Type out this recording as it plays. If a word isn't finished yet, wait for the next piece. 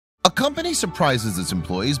company surprises its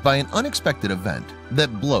employees by an unexpected event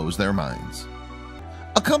that blows their minds.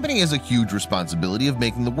 A company has a huge responsibility of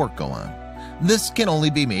making the work go on. This can only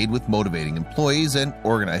be made with motivating employees and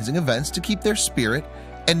organizing events to keep their spirit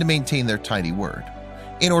and to maintain their tidy word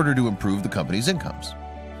in order to improve the company's incomes.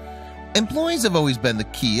 Employees have always been the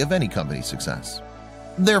key of any company's success.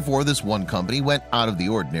 Therefore, this one company went out of the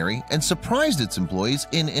ordinary and surprised its employees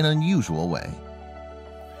in an unusual way.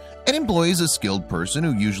 An employee is a skilled person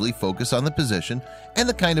who usually focuses on the position and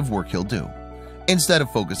the kind of work he'll do, instead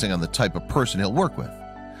of focusing on the type of person he'll work with.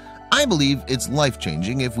 I believe it's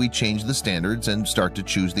life-changing if we change the standards and start to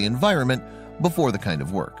choose the environment before the kind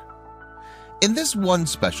of work. In this one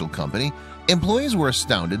special company, employees were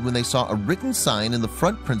astounded when they saw a written sign in the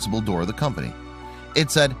front principal door of the company.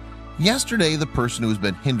 It said, "Yesterday, the person who has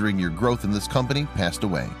been hindering your growth in this company passed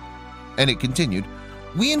away." And it continued,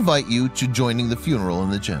 "We invite you to joining the funeral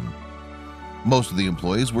in the gym." Most of the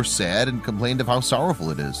employees were sad and complained of how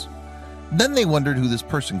sorrowful it is. Then they wondered who this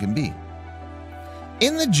person can be.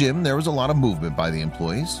 In the gym, there was a lot of movement by the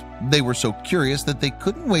employees. They were so curious that they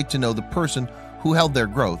couldn't wait to know the person who held their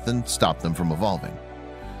growth and stopped them from evolving.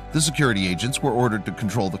 The security agents were ordered to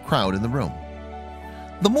control the crowd in the room.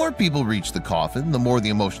 The more people reached the coffin, the more the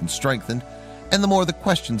emotions strengthened, and the more the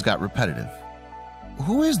questions got repetitive.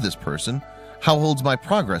 Who is this person? How holds my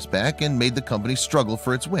progress back and made the company struggle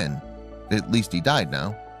for its win? At least he died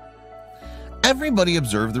now. Everybody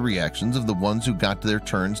observed the reactions of the ones who got to their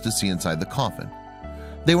turns to see inside the coffin.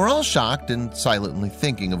 They were all shocked and silently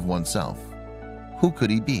thinking of oneself. Who could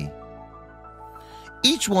he be?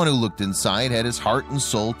 Each one who looked inside had his heart and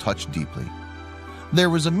soul touched deeply. There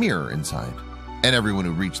was a mirror inside, and everyone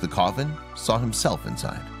who reached the coffin saw himself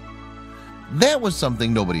inside. That was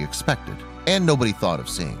something nobody expected and nobody thought of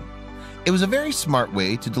seeing. It was a very smart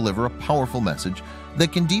way to deliver a powerful message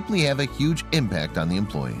that can deeply have a huge impact on the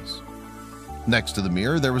employees. Next to the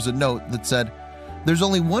mirror, there was a note that said, "There's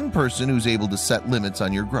only one person who's able to set limits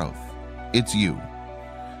on your growth. It's you.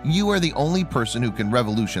 You are the only person who can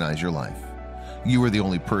revolutionize your life. You are the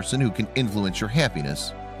only person who can influence your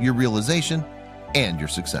happiness, your realization, and your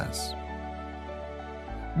success."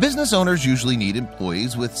 Business owners usually need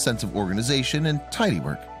employees with sense of organization and tidy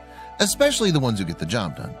work, especially the ones who get the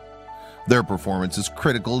job done. Their performance is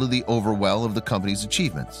critical to the overall of the company's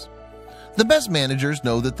achievements. The best managers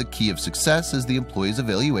know that the key of success is the employees'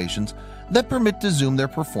 evaluations that permit to zoom their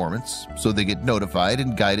performance so they get notified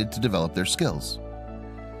and guided to develop their skills.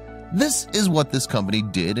 This is what this company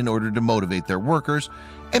did in order to motivate their workers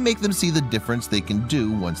and make them see the difference they can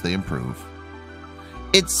do once they improve.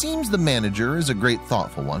 It seems the manager is a great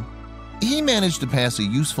thoughtful one. He managed to pass a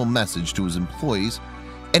useful message to his employees,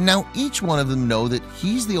 and now each one of them know that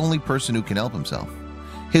he's the only person who can help himself.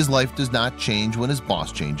 His life does not change when his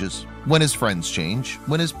boss changes, when his friends change,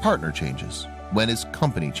 when his partner changes, when his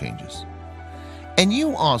company changes. And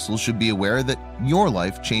you also should be aware that your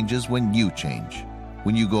life changes when you change,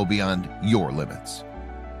 when you go beyond your limits.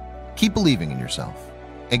 Keep believing in yourself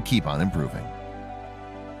and keep on improving.